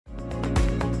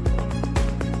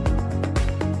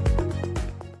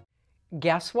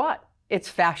guess what? It's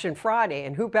Fashion Friday,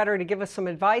 and who better to give us some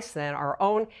advice than our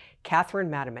own Kathryn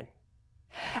Mademann.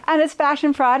 And it's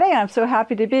Fashion Friday, and I'm so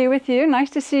happy to be with you. Nice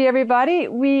to see everybody.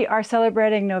 We are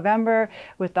celebrating November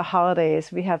with the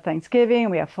holidays. We have Thanksgiving,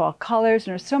 we have fall colors,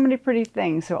 and there's so many pretty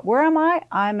things. So where am I?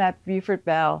 I'm at Beaufort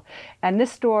Belle, and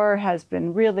this store has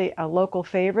been really a local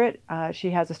favorite. She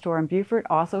has a store in Beaufort,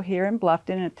 also here in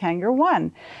Bluffton at Tanger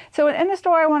 1. So in the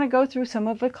store, I want to go through some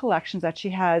of the collections that she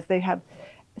has. They have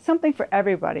something for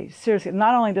everybody. Seriously,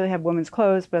 not only do they have women's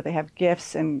clothes, but they have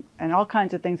gifts and all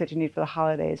kinds of things that you need for the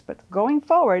holidays. But going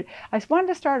forward, I just wanted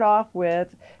to start off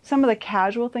with some of the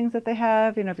casual things that they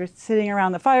have. You know, if you're sitting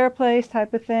around the fireplace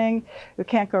type of thing, you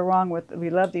can't go wrong with, we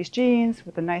love these jeans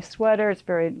with a nice sweater. It's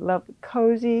very lovely,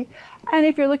 cozy. And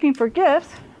if you're looking for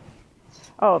gifts,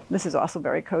 oh, this is also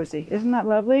very cozy. Isn't that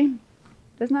lovely?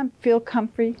 Doesn't that feel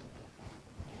comfy?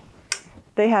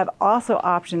 They have also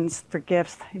options for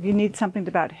gifts. If you need something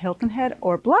about Hilton Head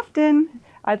or Bluffton,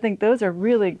 I think those are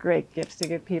really great gifts to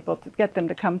give people, to get them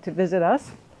to come to visit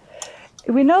us.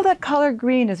 We know that color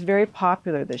green is very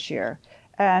popular this year,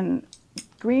 and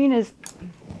green has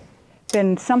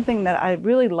been something that I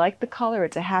really like the color.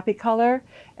 It's a happy color,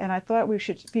 and I thought we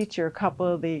should feature a couple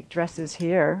of the dresses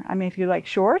here. I mean, if you like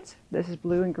shorts, this is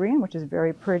blue and green, which is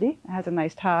very pretty. It has a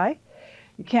nice tie.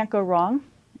 You can't go wrong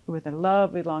with a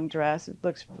lovely long dress. It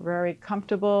looks very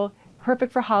comfortable,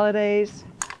 perfect for holidays.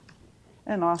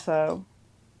 And also,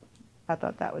 I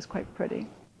thought that was quite pretty.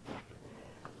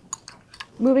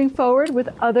 Moving forward with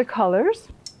other colors.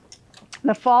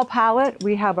 The fall palette,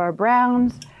 we have our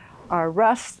browns, our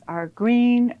rusts, our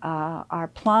green, our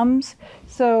plums.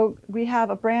 So we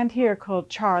have a brand here called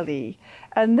Charlie.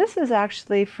 And this is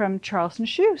actually from Charleston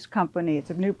Shoes Company. It's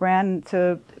a new brand,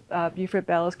 so Beaufort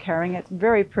Belle is carrying it. It's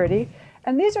very pretty.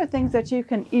 And these are things that you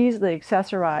can easily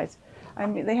accessorize. I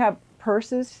mean, they have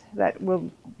purses that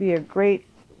will be a great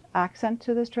accent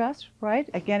to this dress, right?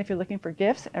 Again, if you're looking for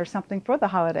gifts or something for the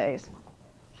holidays.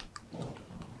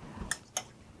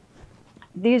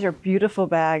 These are beautiful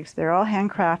bags. They're all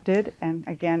handcrafted, and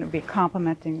again, it would be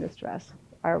complementing this dress.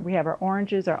 We have our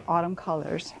oranges, our autumn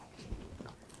colors.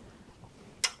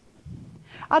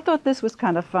 I thought this was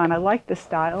kind of fun. I like the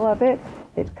style of it.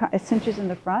 It cinches in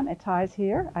the front, it ties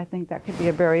here. I think that could be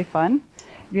a very fun.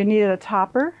 If you needed a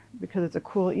topper because it's a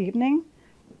cool evening,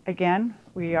 again,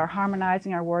 we are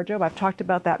harmonizing our wardrobe. I've talked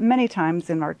about that many times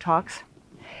in our talks.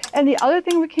 And the other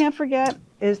thing we can't forget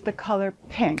is the color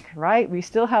pink, right? We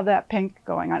still have that pink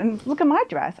going on. And look at my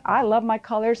dress. I love my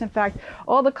colors. In fact,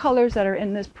 all the colors that are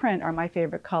in this print are my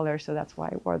favorite colors, so that's why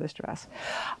I wore this dress.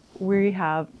 We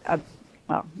have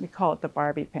well, we call it the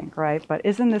Barbie pink, right? But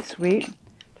isn't this sweet?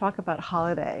 Talk about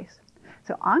holidays.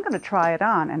 So I'm going to try it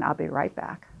on, and I'll be right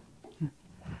back.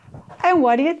 And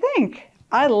what do you think?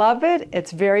 I love it.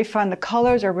 It's very fun. The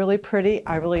colors are really pretty.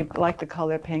 I really like the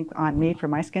color pink on me for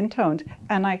my skin tones,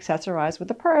 and I accessorize with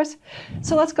the purse.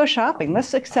 So let's go shopping.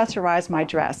 Let's accessorize my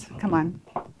dress. Come on.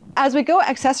 As we go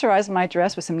accessorize my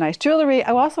dress with some nice jewelry,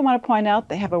 I also want to point out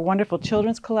they have a wonderful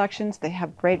children's collections. They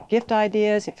have great gift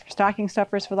ideas if you're stocking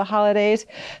stuffers for the holidays.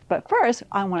 But first,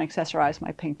 I want to accessorize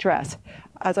my pink dress.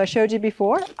 As I showed you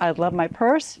before, I love my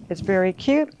purse. It's very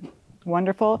cute,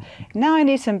 wonderful. Now I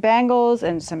need some bangles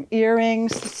and some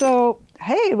earrings. So,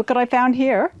 hey, look what I found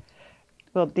here.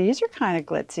 Well, these are kind of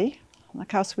glitzy.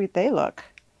 Look how sweet they look.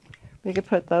 We could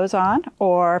put those on,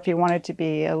 or if you wanted to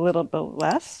be a little bit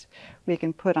less, we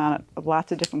can put on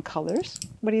lots of different colors.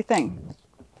 What do you think?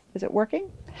 Is it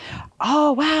working?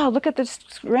 Oh, wow, look at this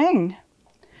ring.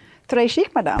 Très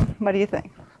chic, madame. What do you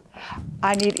think?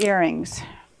 I need earrings.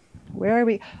 Where are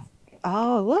we?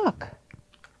 Oh, look.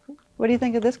 What do you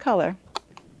think of this color?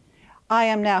 I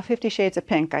am now 50 shades of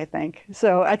pink, I think.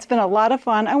 So it's been a lot of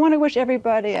fun. I want to wish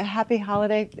everybody a happy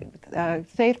holiday,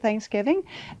 safe Thanksgiving,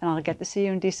 and I'll get to see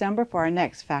you in December for our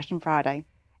next Fashion Friday.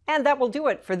 And that will do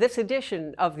it for this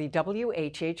edition of the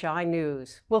WHHI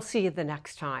News. We'll see you the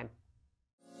next time.